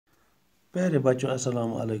प्यारे बच्चों अस्सलाम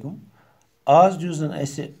वालेकुम। आज जो जन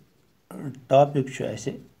ऐसे टॉपिक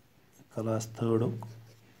ऐसे क्लास 3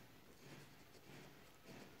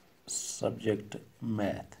 सब्जेक्ट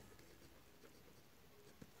मैथ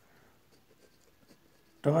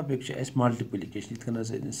टॉपिक ऐसे मल्टीप्लिकेशन इत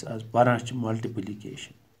आज पढ़ान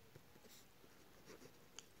मल्टीप्लिकेशन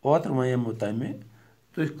ओतर वनेमो तमें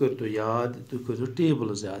तुम करो याद तुम करो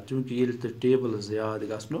टेबल्स याद चूँकि ये तुम टेबल्स याद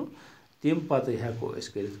गो तम पत हेको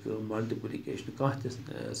मल्टीप्लिकेशन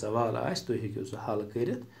कह सवाल तुम हेको सह हल कर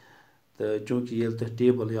तो चूँकि ये तुम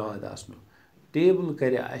टेबल याद टेबल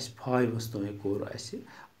कर 5 तान कोर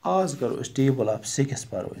आज करो टेबल ऑफ 6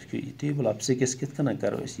 पो टेबल ऑफ 6 कित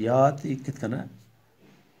करो याद कित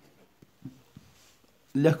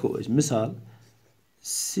लिखो मिसाल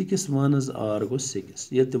 6 1 R गो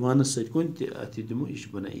 6 ये 1 सुन दिमो यह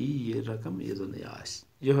बना ये रकम ये जन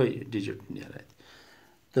यह डिजिट नीर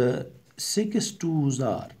तो 6 2s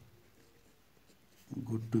R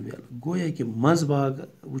गो 12 गोया कि मज भाग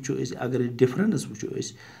वो अगर डिफरेंस वो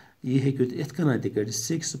यह हेको इत कड़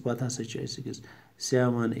 6 पत हसा 7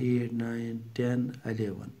 8 9 10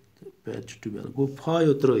 11 पे 12 गो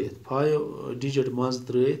 5 त्रित 5 डिजिट मज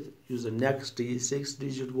त्रित नेक्स्ट 6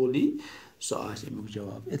 डिजिट वोल सह अमुक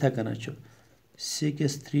जवाब इथे कन 6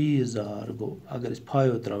 3s R गो अगर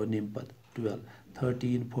 5 त्रो नम पत 12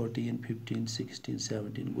 13 14 15 16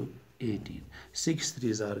 17 गो 18 6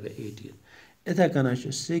 3s R गो 18 इथे कन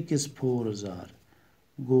 6 4s R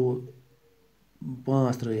गो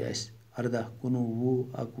 5 त्रो 18 19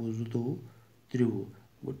 20 21 23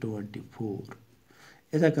 गो 24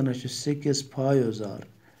 इथे कन 6 5s R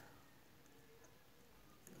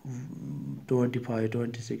 25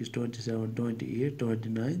 26 27 28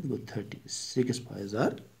 29 गो 30 6 5s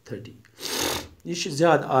R 30 यह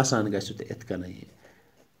ज्यादा आसान गो तो इत कन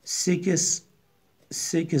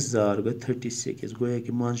 6 R गो 36 गोया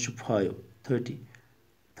कि मज 5 30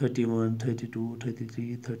 31 32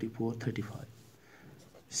 33 34 35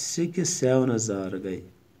 6 7s R गई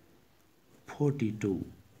 42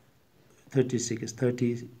 36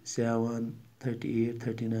 37 38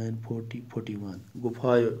 39 40 41 गो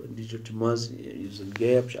 5 डिजिट मज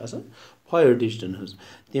गैप 5 डिजिटन हज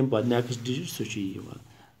तम पे नेक्स्ट डिजिट सह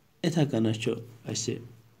इथे कन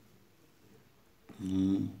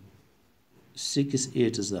 6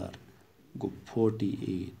 8s R गो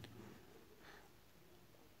 48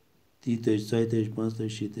 30 34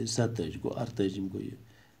 35 36 27 गो 48 गो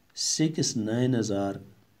 6 9s R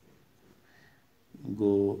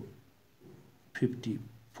गो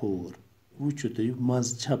 54 वो तुम मज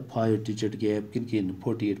 5 डिजिट गैप किन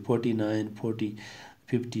 48 49 40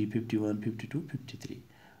 50 51 52 53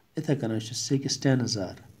 इथे कन 6 10s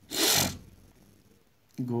R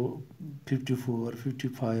गो 54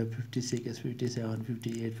 55 56 57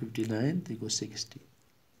 58 59 तो गो 60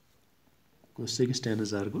 गो 6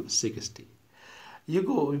 10s R गो 60 यह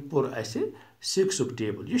गो पुर 6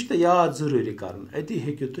 टेबल यह याद जरूरी कर अति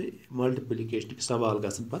हेको तुम मल्टीप्लिकेशन सवाल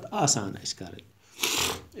गन पे आसान कर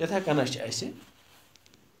इथे कन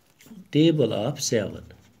table of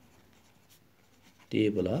 7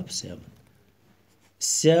 table of 7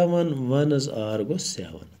 7 1s R गो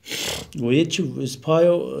 7 गो ये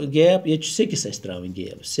 5 गैप ये 6 त्रावन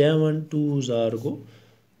गैप 7 2s R गो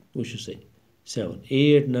वो 7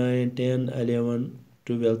 8 9 10 11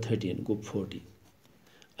 12 13 गो 14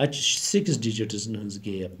 6 डिजिट्स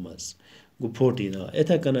गैप मज गो 14 आ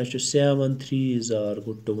इथे कन 7 3s R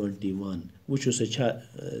गो 21 वो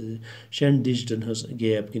 6 डिजिटन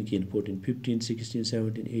गैप किन 14 15 16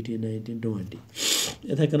 17 18 19 20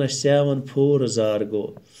 इथे कन 7 4s R गो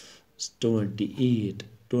 28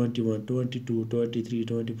 21 22 23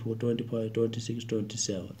 24 25 26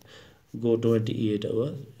 27 गो 28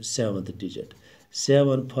 7th डिजिट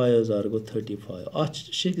 7 5s R गो 35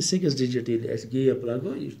 6 डिजिट गैप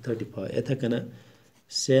लगो 35 इथे कन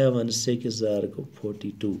 7 6s R गो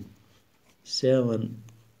 42 7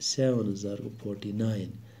 7s R गो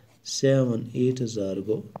 49 7 8s R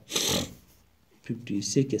गो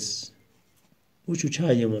 56 वो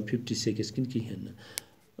 56 किन कहें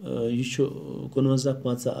यह 51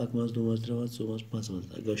 50 51 52 53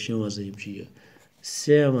 54 गो 56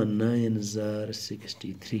 7 9s R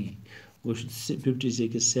 63 गो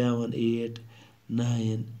 56 7 8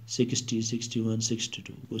 9 60 61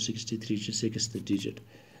 62 गो 63 6th digit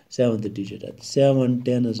 7th digit 7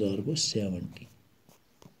 10s R गो 70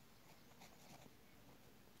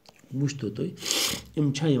 वुचतो तुम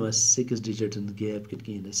 6 डिजिट गैप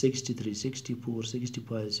कहें 63 64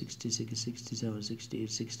 65 66 67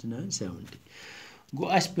 68 69 70 गो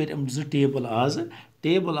पे 2 टेबल आज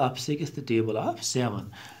टेबल ऑफ 6 तो table of 7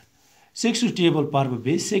 6 table par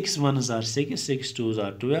base 6 1s are 6, 6 2s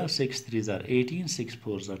are 12, 6 3s are 18, 6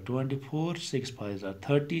 4s are 24, 6 5s are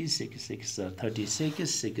 30, 6 6s are 36,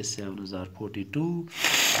 6 7s are 42,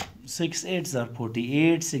 6 8s are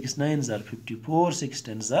 48, 6 9s are 54, 6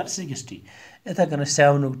 10s are 60. Itha kana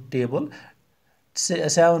 7 table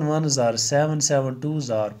 7 1s are 7, 7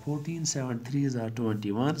 2s are 14, 7 3s are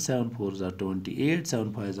 21, 7 4s are 28,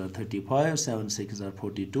 7 5s are 35, 7 6s are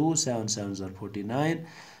 42, 7 7s are 49,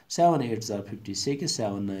 7 8s are 56,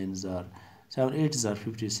 7 9s are 7 8s are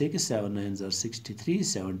 56, 7 9s are 63,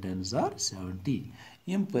 7 10s are 70.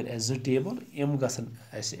 Yim per as a table, yim gasan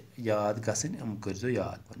as yaad gasan, yim karzo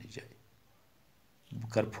yaad pani jai.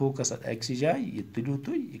 Kar focus at exi jai, ye tulu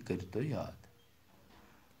to, ye karto yaad.